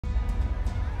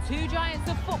Two giants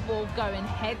of football going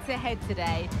head-to-head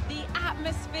today. The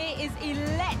atmosphere is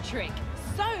electric.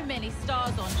 So many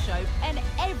stars on show, and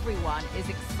everyone is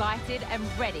excited and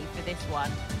ready for this one.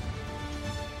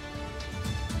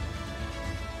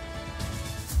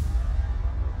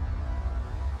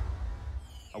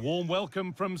 A warm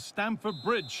welcome from Stamford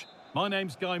Bridge. My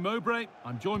name's Guy Mowbray.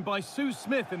 I'm joined by Sue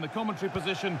Smith in the commentary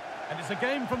position, and it's a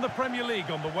game from the Premier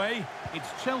League on the way. It's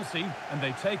Chelsea, and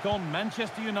they take on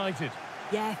Manchester United.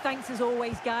 Yeah, thanks as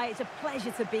always, Guy. It's a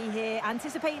pleasure to be here.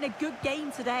 Anticipating a good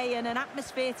game today and an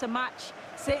atmosphere to match.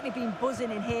 Certainly been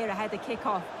buzzing in here ahead of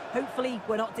kick-off. Hopefully,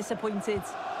 we're not disappointed.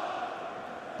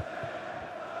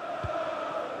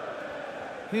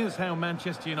 Here's how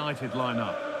Manchester United line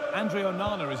up. Andre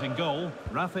Onana is in goal.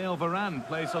 Raphael Varane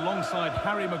plays alongside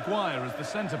Harry Maguire as the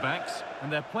centre-backs,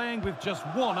 and they're playing with just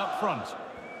one up front.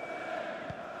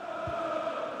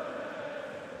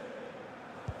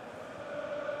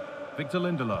 Victor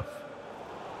Lindelof.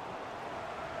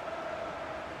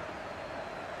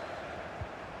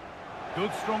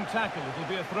 Good strong tackle, it'll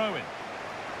be a throw-in.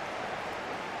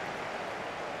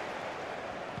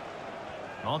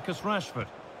 Marcus Rashford.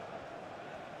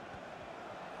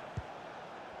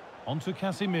 On to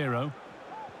Casemiro.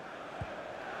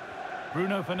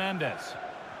 Bruno Fernandes.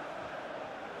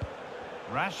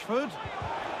 Rashford.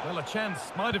 Well, a chance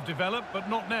might have developed, but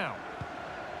not now.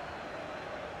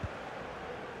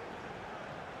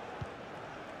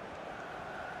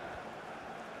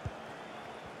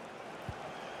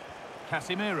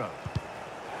 Casemiro.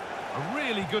 A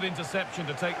really good interception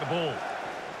to take the ball.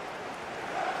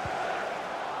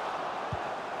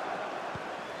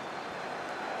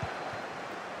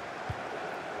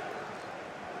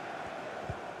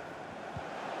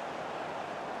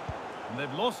 And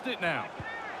they've lost it now.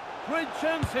 Great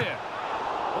chance here.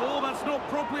 Oh, that's not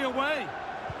properly away.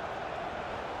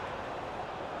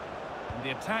 And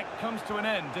the attack comes to an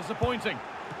end. Disappointing.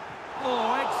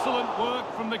 Oh, excellent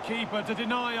work from the keeper to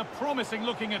deny a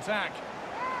promising-looking attack.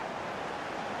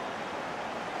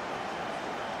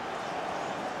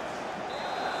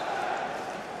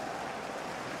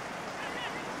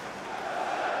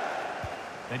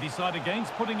 They decide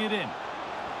against putting it in.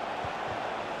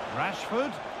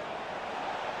 Rashford.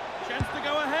 Chance to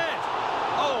go ahead.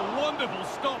 Oh, wonderful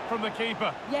stop from the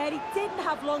keeper. Yeah, he didn't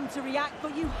have long to react,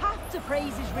 but you have to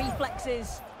praise his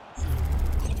reflexes.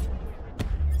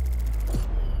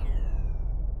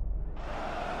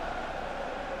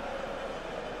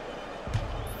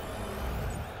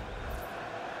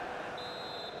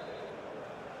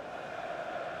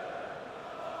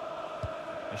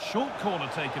 A short corner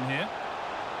taken here.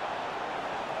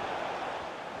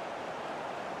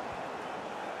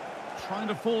 Trying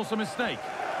to force a mistake.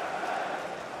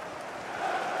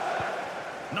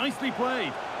 Nicely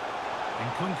played.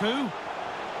 Nkunku.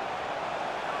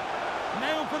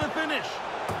 Now for the finish.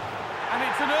 And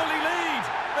it's an early lead.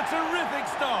 A terrific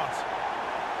start.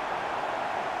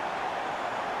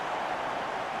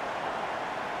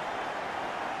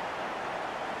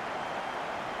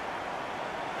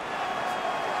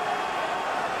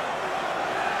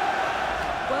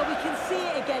 Well, we can see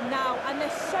it again now, and they're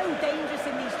so dangerous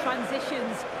in these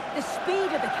transitions. The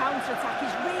speed of the counter-attack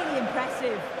is really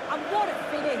impressive. And what a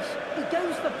finish. He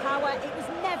goes for power. It was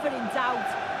never in doubt.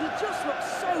 He just looks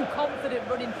so confident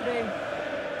running through.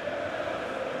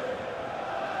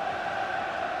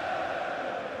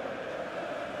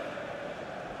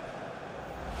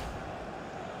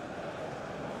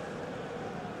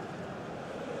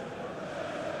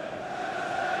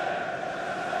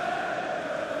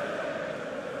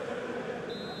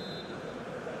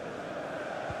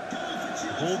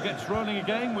 Ball gets rolling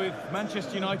again with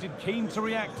Manchester United keen to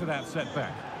react to that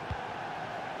setback.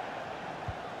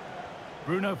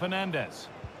 Bruno Fernandes.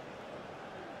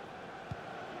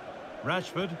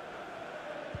 Rashford.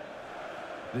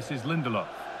 This is Lindelof.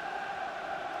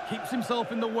 Keeps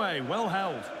himself in the way, well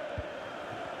held.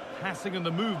 Passing and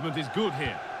the movement is good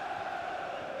here.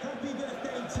 Happy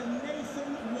birthday to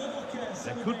Nathan Walker.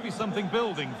 There could be something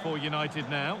building for United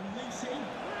now.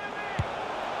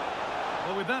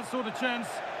 Well, with that sort of chance,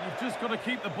 you've just got to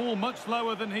keep the ball much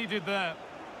lower than he did there.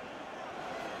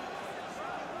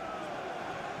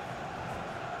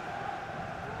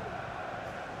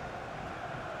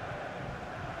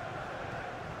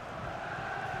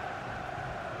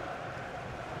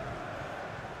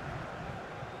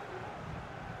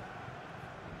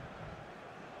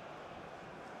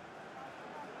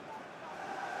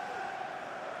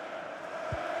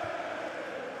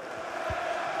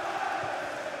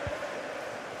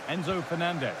 Enzo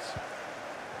Fernandez.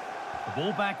 The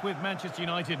ball back with Manchester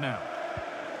United now.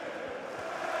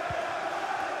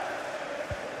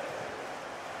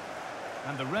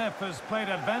 And the ref has played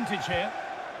advantage here.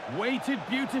 Weighted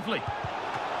beautifully.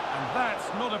 And that's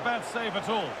not a bad save at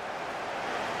all.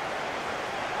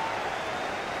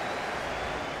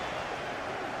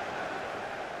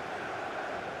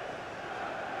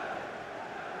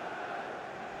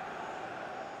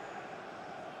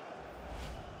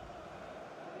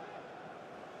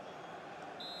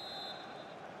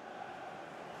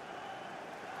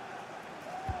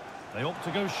 They opt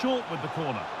to go short with the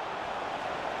corner.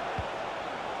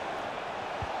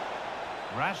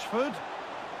 Rashford.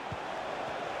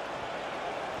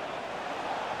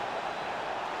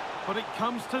 But it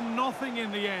comes to nothing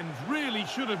in the end. Really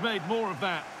should have made more of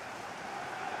that.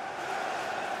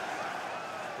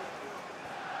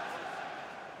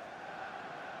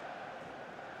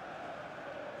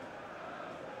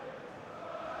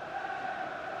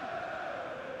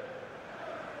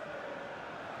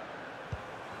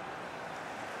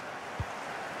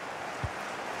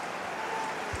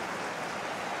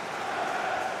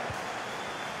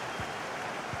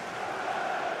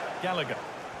 Gallagher.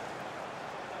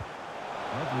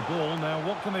 Lovely ball. Now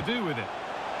what can they do with it?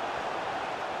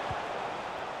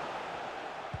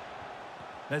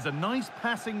 There's a nice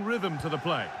passing rhythm to the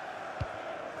play.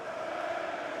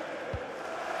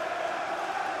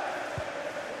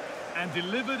 And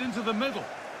delivered into the middle.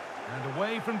 And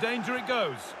away from danger it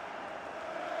goes.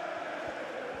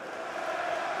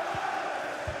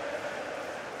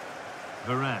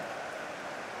 Varane.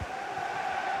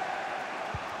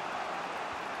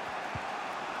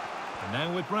 And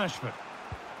now with Rashford.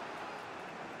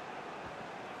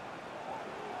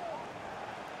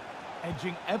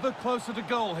 Edging ever closer to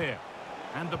goal here.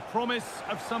 And the promise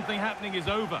of something happening is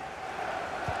over.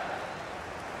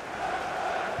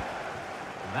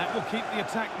 And that will keep the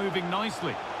attack moving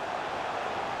nicely.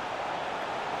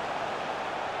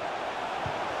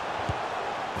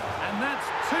 And that's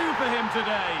 2 for him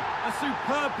today. A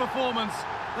superb performance.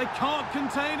 They can't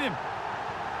contain him.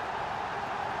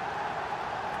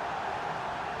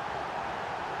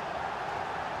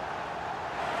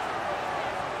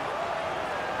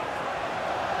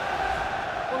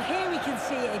 Here we can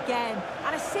see it again,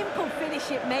 and a simple finish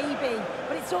it may be,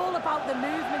 but it's all about the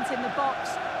movement in the box,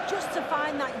 just to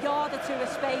find that yard or two of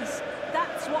space.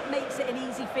 That's what makes it an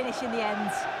easy finish in the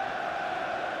end.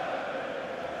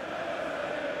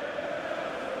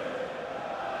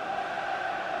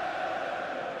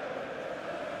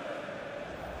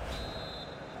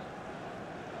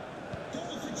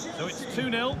 So it's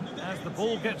 2-0 as the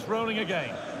ball gets rolling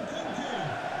again.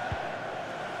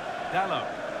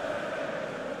 Dalot.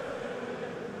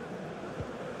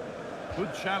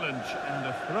 Good challenge, and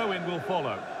a throw-in will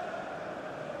follow.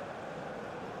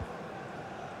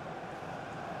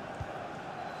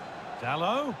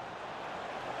 Dalot.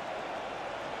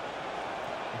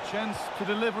 A chance to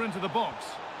deliver into the box.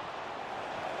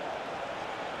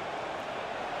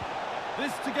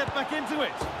 This to get back into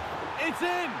it. It's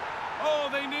in! Oh,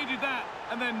 they needed that,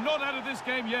 and they're not out of this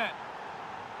game yet.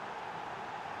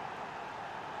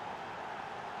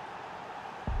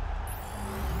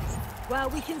 Well,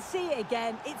 we can see it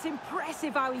again. It's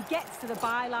impressive how he gets to the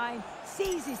byline,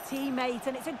 sees his teammate,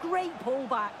 and it's a great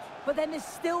pullback. But then there's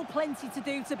still plenty to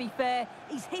do, to be fair.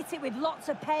 He's hit it with lots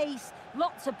of pace,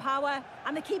 lots of power,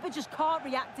 and the keeper just can't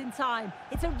react in time.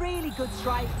 It's a really good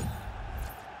strike.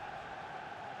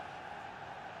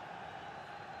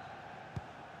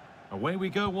 Away we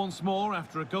go once more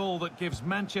after a goal that gives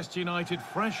Manchester United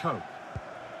fresh hope.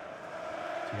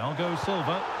 Thiago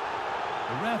Silva.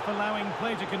 The ref allowing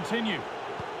play to continue.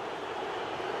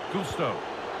 Gusto.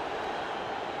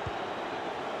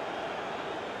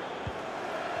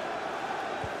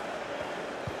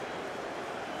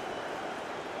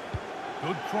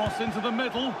 Good cross into the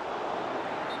middle.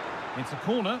 It's a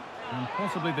corner and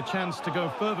possibly the chance to go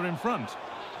further in front.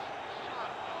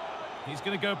 He's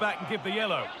going to go back and give the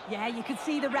yellow. Yeah, you could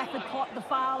see the ref had clocked the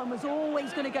foul and was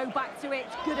always going to go back to it.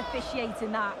 Good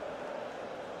officiating that.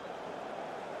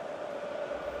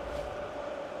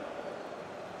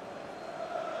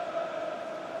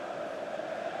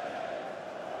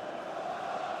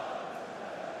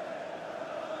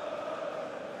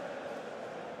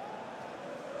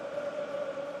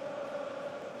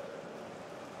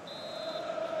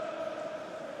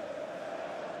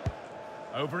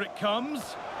 Over it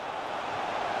comes.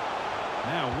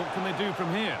 Now, what can they do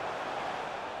from here?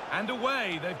 And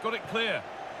away, they've got it clear.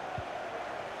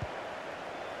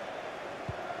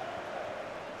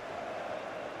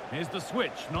 Here's the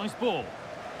switch, nice ball.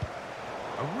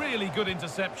 A really good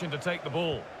interception to take the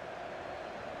ball.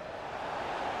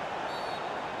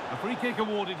 A free kick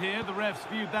awarded here, the refs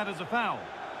viewed that as a foul.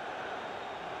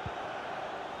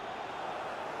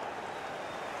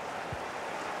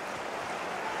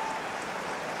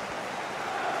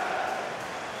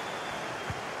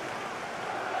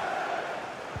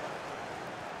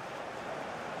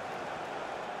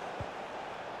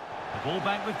 Ball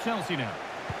back with Chelsea now.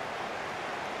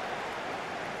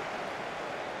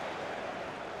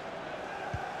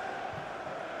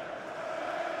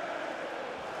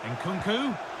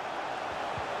 Nkunku.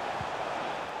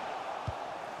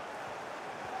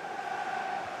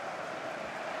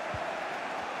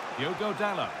 Diogo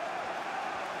Dalot.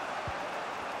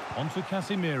 On to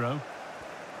Casemiro.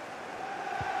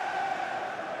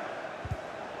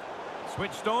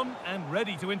 Switched on and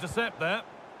ready to intercept there.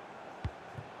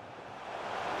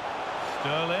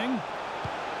 Sterling.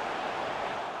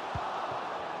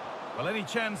 Well, any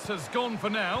chance has gone for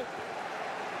now.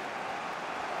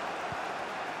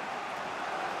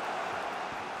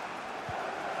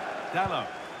 Dalot.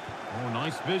 Oh,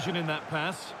 nice vision in that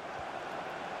pass.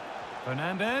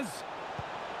 Fernandez.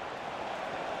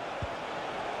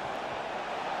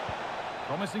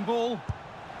 Promising ball.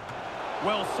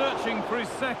 Well, searching for his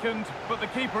second, but the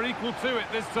keeper equal to it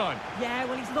this time. Yeah,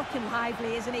 well, he's looking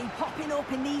lively, isn't he? Popping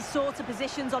up in these sorts of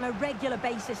positions on a regular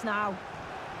basis now.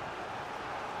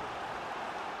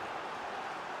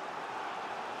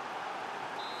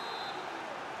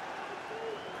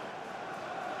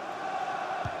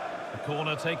 The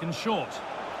corner taken short.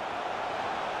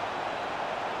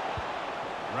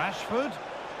 Rashford.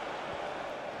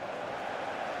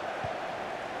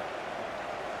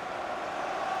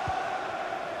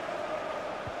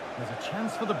 There's a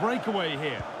chance for the breakaway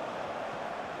here.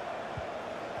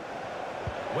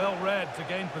 Well read to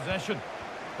gain possession.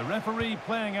 The referee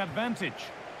playing advantage.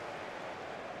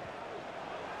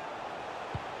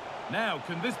 Now,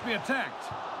 can this be attacked?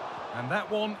 And that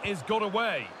one is got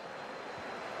away.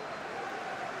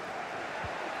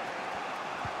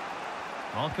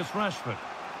 Marcus Rashford.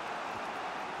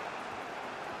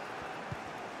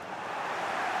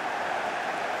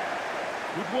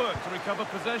 Good work to recover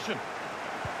possession.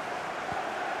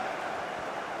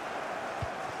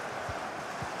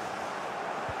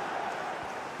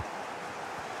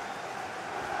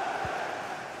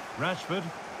 Rashford.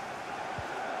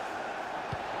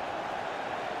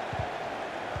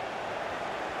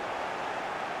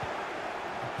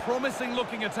 A promising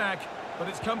looking attack, but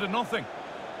it's come to nothing.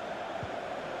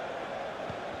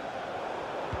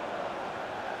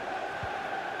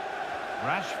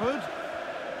 Rashford.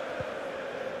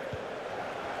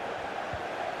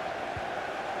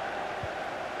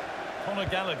 Conor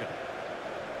Gallagher.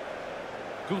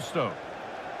 Gusto.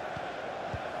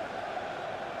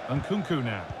 Nkunku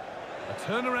now. A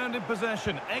turnaround in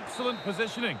possession. Excellent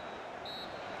positioning.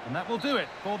 And that will do it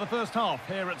for the first half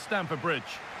here at Stamford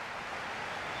Bridge.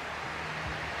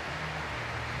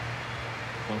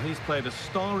 Well, he's played a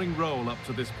starring role up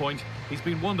to this point. He's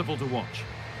been wonderful to watch.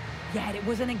 Yeah, it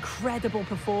was an incredible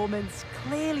performance.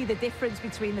 Clearly the difference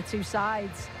between the two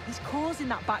sides. He's causing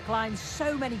that back line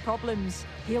so many problems.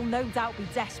 He'll no doubt be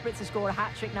desperate to score a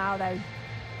hat-trick now, though.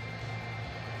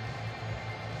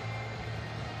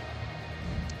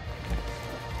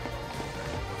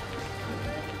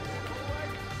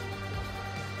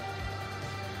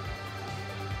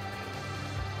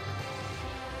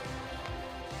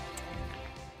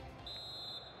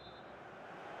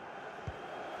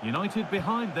 United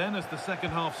behind then as the second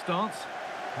half starts,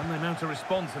 and they mount a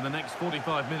response in the next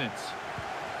 45 minutes.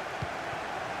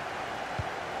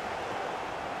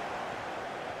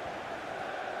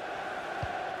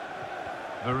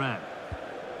 Varane.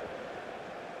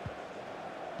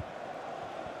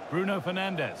 Bruno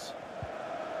Fernandes.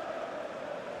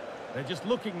 They're just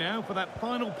looking now for that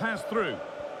final pass through.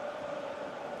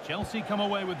 Chelsea come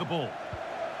away with the ball.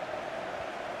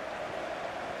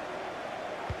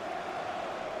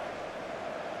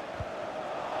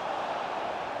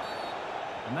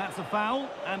 And that's a foul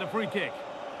and a free kick.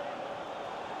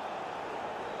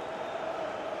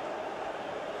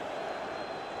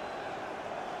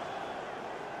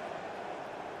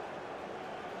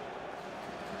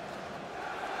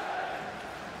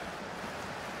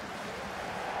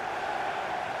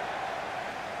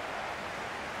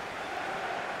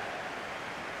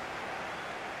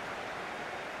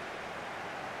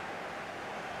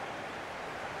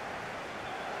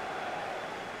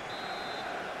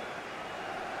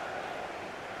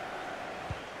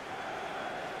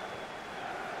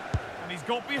 He's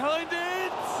got behind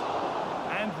it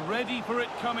and ready for it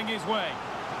coming his way.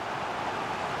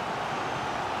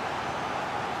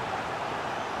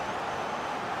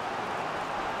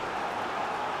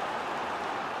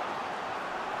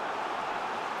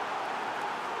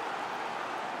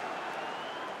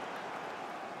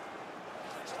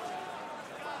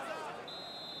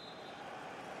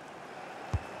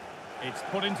 It's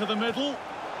put into the middle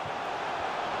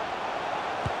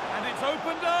and it's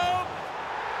opened up.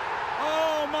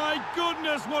 Oh, my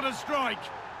goodness, what a strike!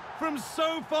 From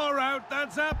so far out,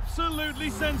 that's absolutely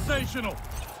sensational.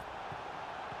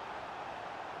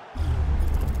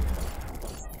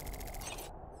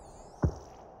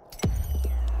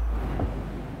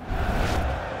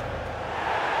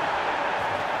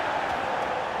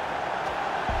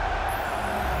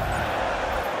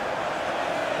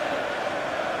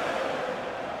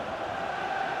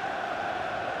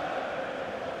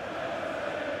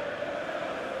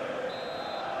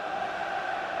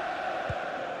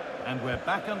 And we're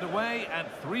back underway at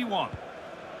 3-1.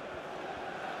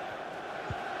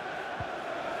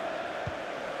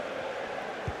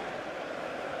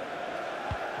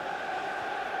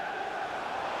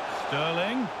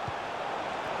 Sterling.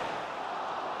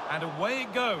 And away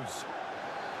it goes.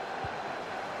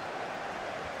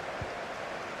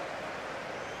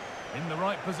 In the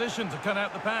right position to cut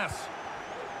out the pass.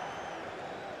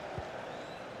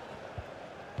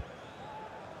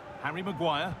 Harry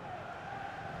Maguire.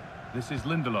 This is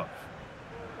Lindelof.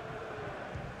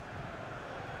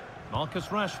 Marcus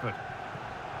Rashford.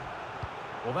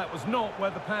 Well, that was not where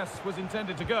the pass was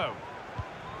intended to go.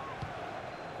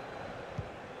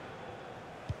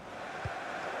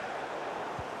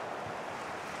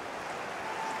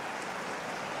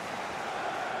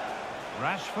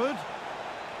 Rashford.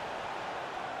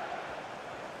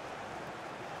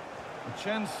 A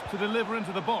chance to deliver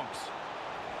into the box.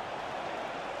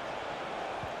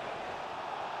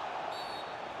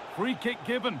 Free kick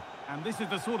given, and this is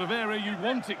the sort of area you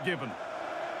want it given.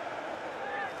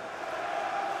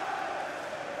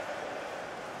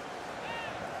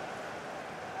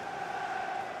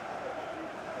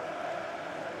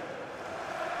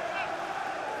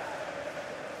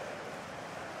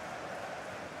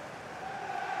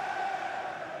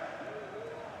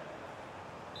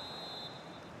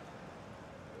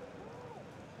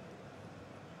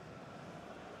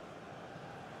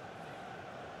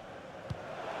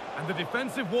 And the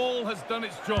defensive wall has done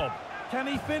its job. Can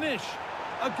he finish?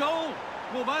 A goal!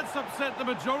 Well, that's upset the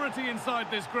majority inside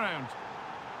this ground.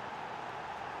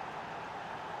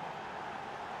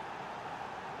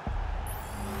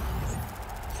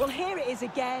 Well, here it is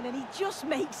again, and he just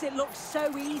makes it look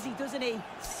so easy, doesn't he?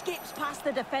 Skips past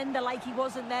the defender like he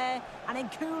wasn't there, and then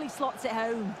coolly slots it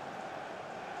home.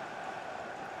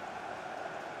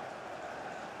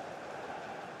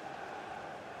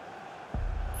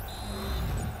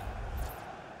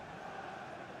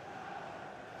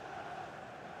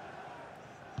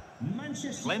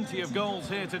 Plenty of goals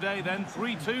here today then,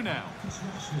 3-2 now.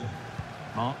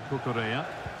 Marc Cucurella.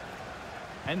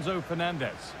 Enzo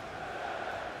Fernandez.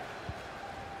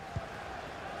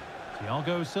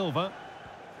 Thiago Silva.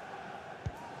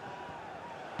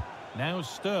 Now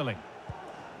Sterling.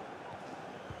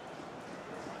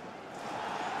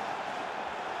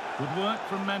 Good work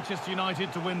from Manchester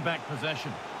United to win back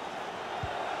possession.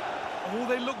 Oh,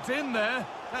 they looked in there.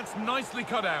 That's nicely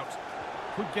cut out.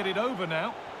 Could get it over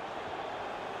now.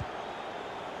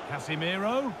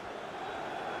 Casemiro.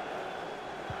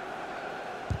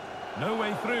 No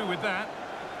way through with that.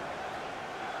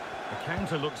 The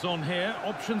counter looks on here.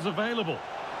 Options available.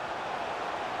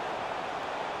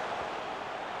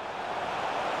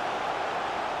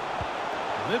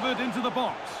 Delivered into the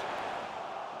box.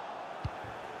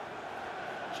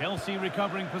 Chelsea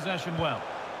recovering possession well.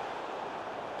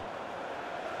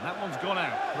 And that one's gone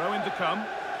out. Throw in to come.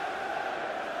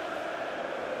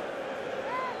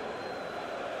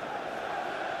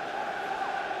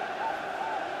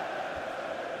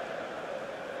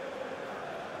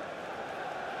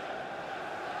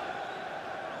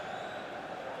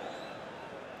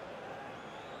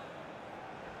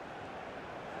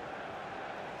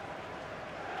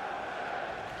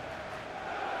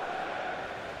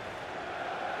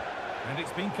 And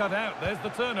it's been cut out. There's the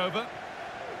turnover.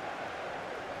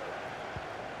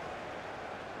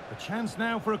 A chance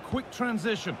now for a quick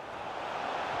transition.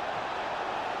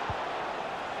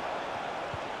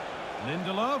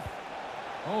 Lindelof.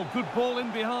 Oh, good ball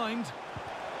in behind.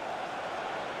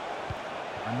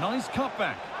 A nice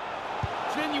cutback.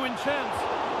 Genuine chance.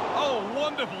 Oh,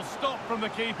 wonderful stop from the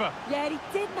keeper. Yeah, he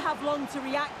didn't have long to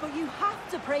react, but you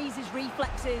have to praise his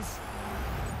reflexes.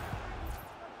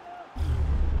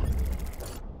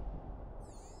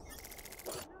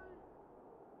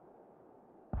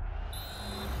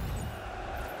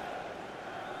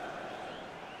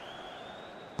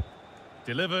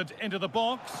 Delivered into the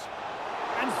box,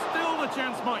 and still the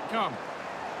chance might come.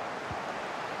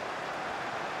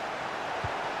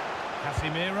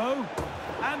 Casemiro,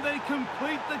 and they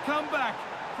complete the comeback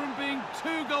from being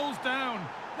 2 goals down.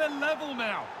 They're level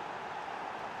now.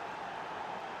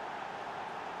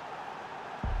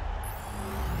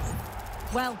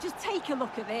 Well, just take a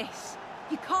look at this.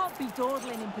 You can't be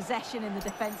dawdling in possession in the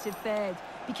defensive third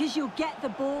because you'll get the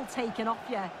ball taken off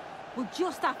you. We'll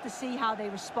just have to see how they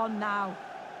respond now.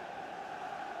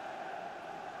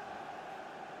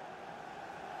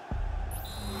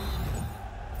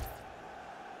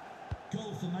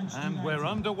 Goal for Manchester And we're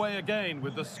United. underway again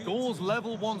with the scores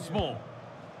level once more.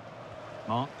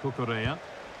 Mark Cucurella.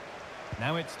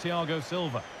 Now it's Thiago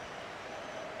Silva.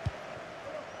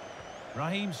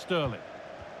 Raheem Sterling.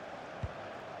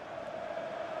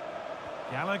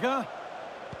 Gallagher.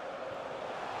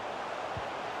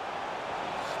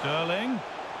 Sterling.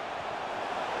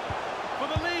 For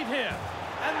the lead here.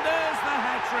 And there's the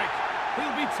hat-trick.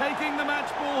 He'll be taking the match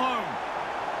ball home.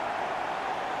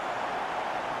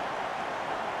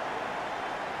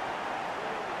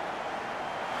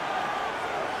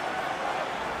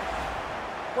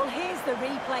 Well, here's the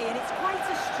replay, and it's quite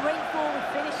a straightforward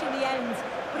finish in the end.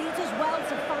 But he does well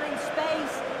to find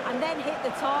space and then hit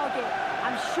the target.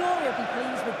 I'm sure he'll be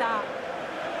pleased with that.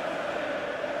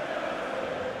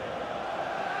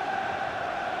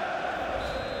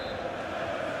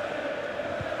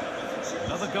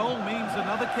 Another goal means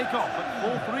another kick-off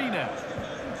at 4-3 now.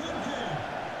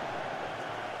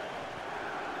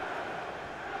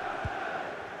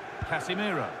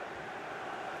 Casemiro.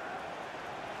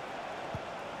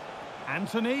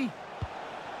 Anthony.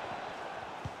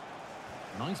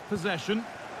 Nice possession.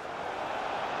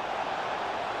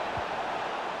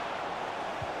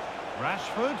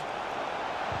 Rashford.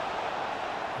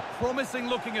 A promising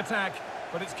looking attack,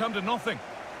 but it's come to nothing.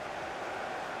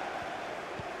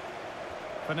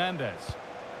 Fernandez.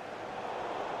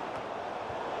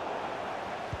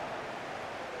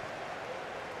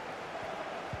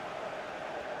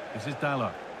 This is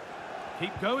Dallo.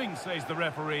 Keep going, says the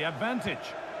referee.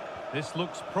 Advantage. This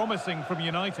looks promising from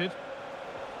United.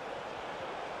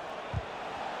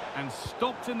 And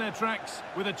stopped in their tracks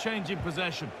with a change in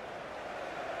possession.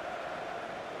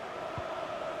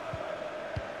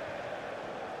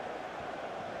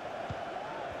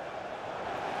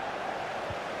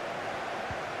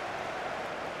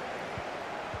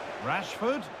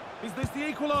 Rashford. Is this the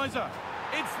equaliser?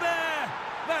 It's there!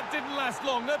 That didn't last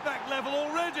long. They're back level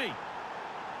already.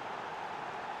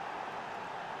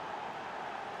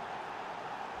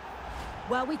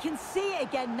 Well, we can see it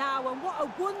again now, and what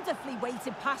a wonderfully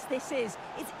weighted pass this is.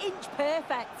 It's inch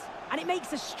perfect, and it makes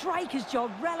the striker's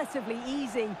job relatively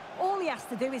easy. All he has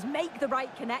to do is make the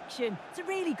right connection. It's a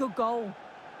really good goal.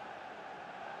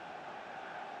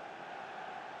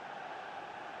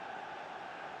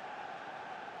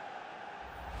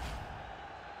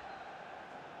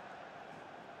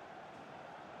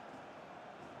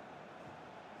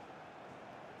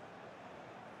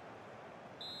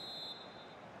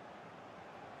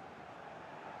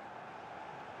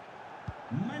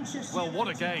 Manchester Well, what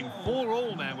a United game. goal.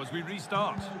 4-4 now as we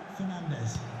restart.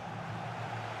 Fernandez.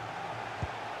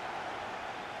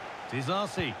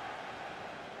 Disasi.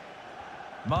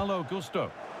 Malo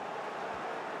Gusto.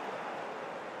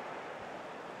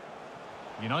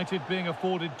 United being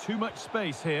afforded too much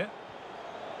space here.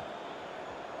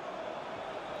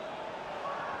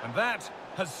 And that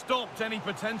has stopped any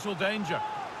potential danger.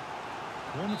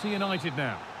 Corner to United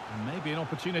now. And maybe an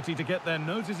opportunity to get their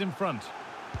noses in front.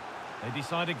 They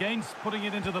decide against putting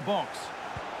it into the box.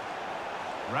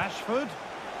 Rashford.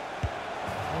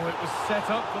 Oh, it was set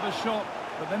up for the shot,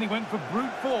 but then he went for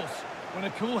brute force when a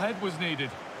cool head was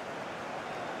needed.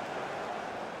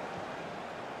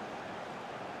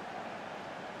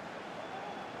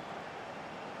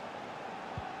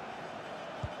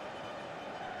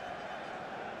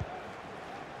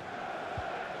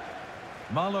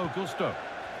 Malo Gusto.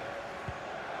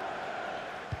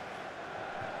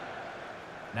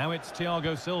 Now it's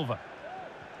Thiago Silva.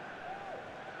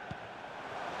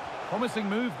 Promising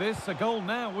move this. A goal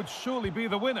now would surely be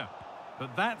the winner.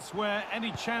 But that's where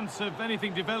any chance of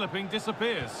anything developing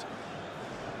disappears.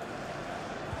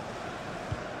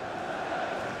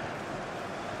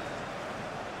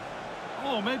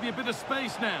 Oh, maybe a bit of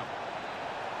space now.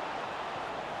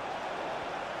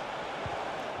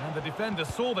 And the defender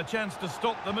saw the chance to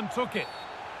stop them and took it.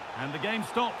 And the game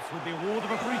stops with the award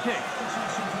of a free kick.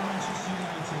 Possession for Manchester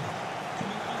United.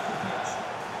 Coming off the pitch.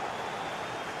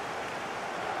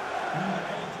 Number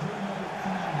 8, Bruno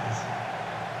Fernandes.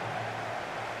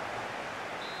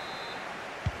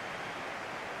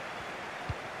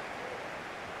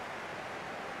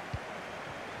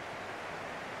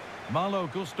 Malo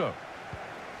Gusto.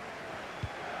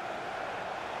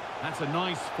 That's a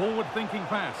nice forward-thinking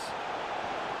pass.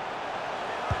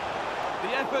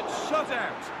 The effort shut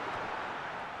out.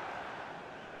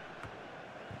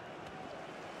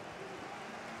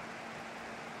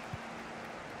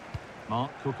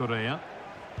 Mark Cucurella.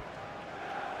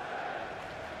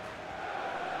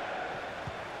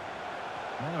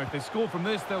 Now, if they score from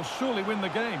this, they'll surely win the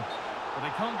game. But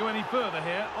they can't go any further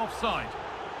here. Offside.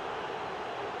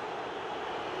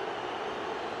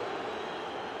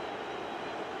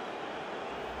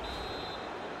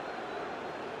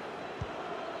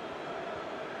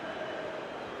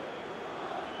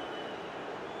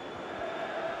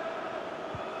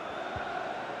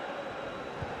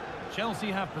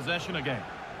 Chelsea have possession again.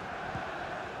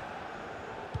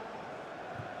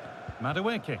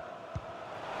 Madueke.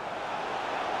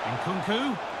 And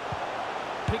Nkunku.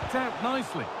 Picked out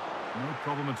nicely. No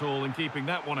problem at all in keeping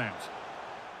that one out.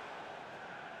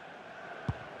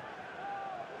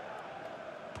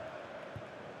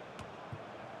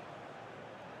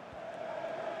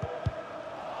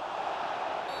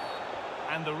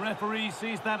 And the referee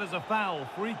sees that as a foul.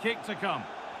 Free kick to come.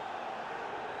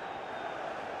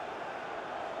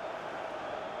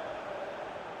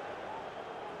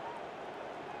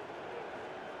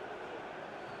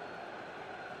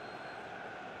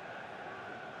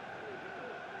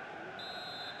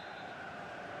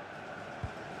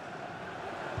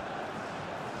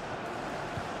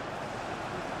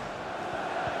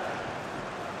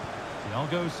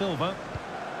 Thiago Silva.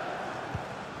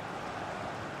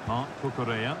 Mark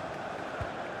Cucurella.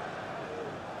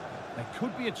 There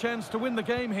could be a chance to win the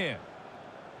game here.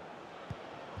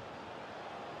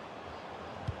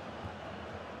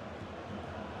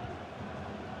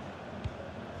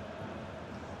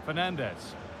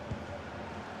 Fernandez.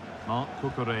 Mark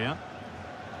Cucurella.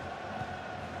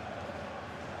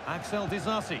 Axel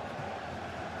Disasi.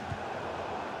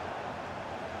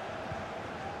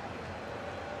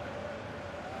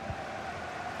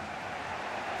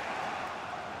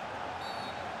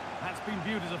 That's been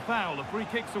viewed as a foul. A free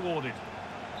kick's awarded.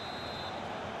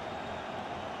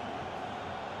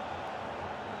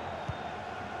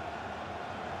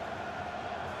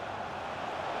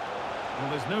 Well,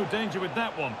 there's no danger with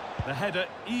that one. The header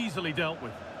easily dealt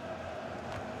with.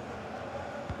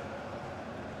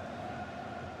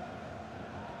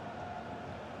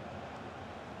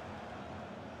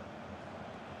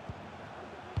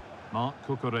 Mark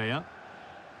Cucurella.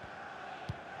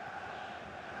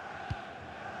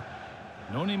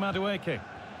 Noni Madueke.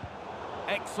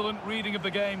 Excellent reading of the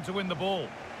game to win the ball.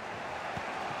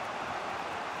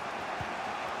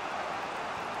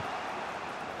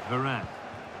 Varane.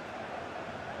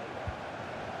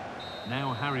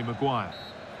 Now Harry Maguire.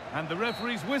 And the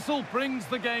referee's whistle brings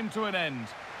the game to an end.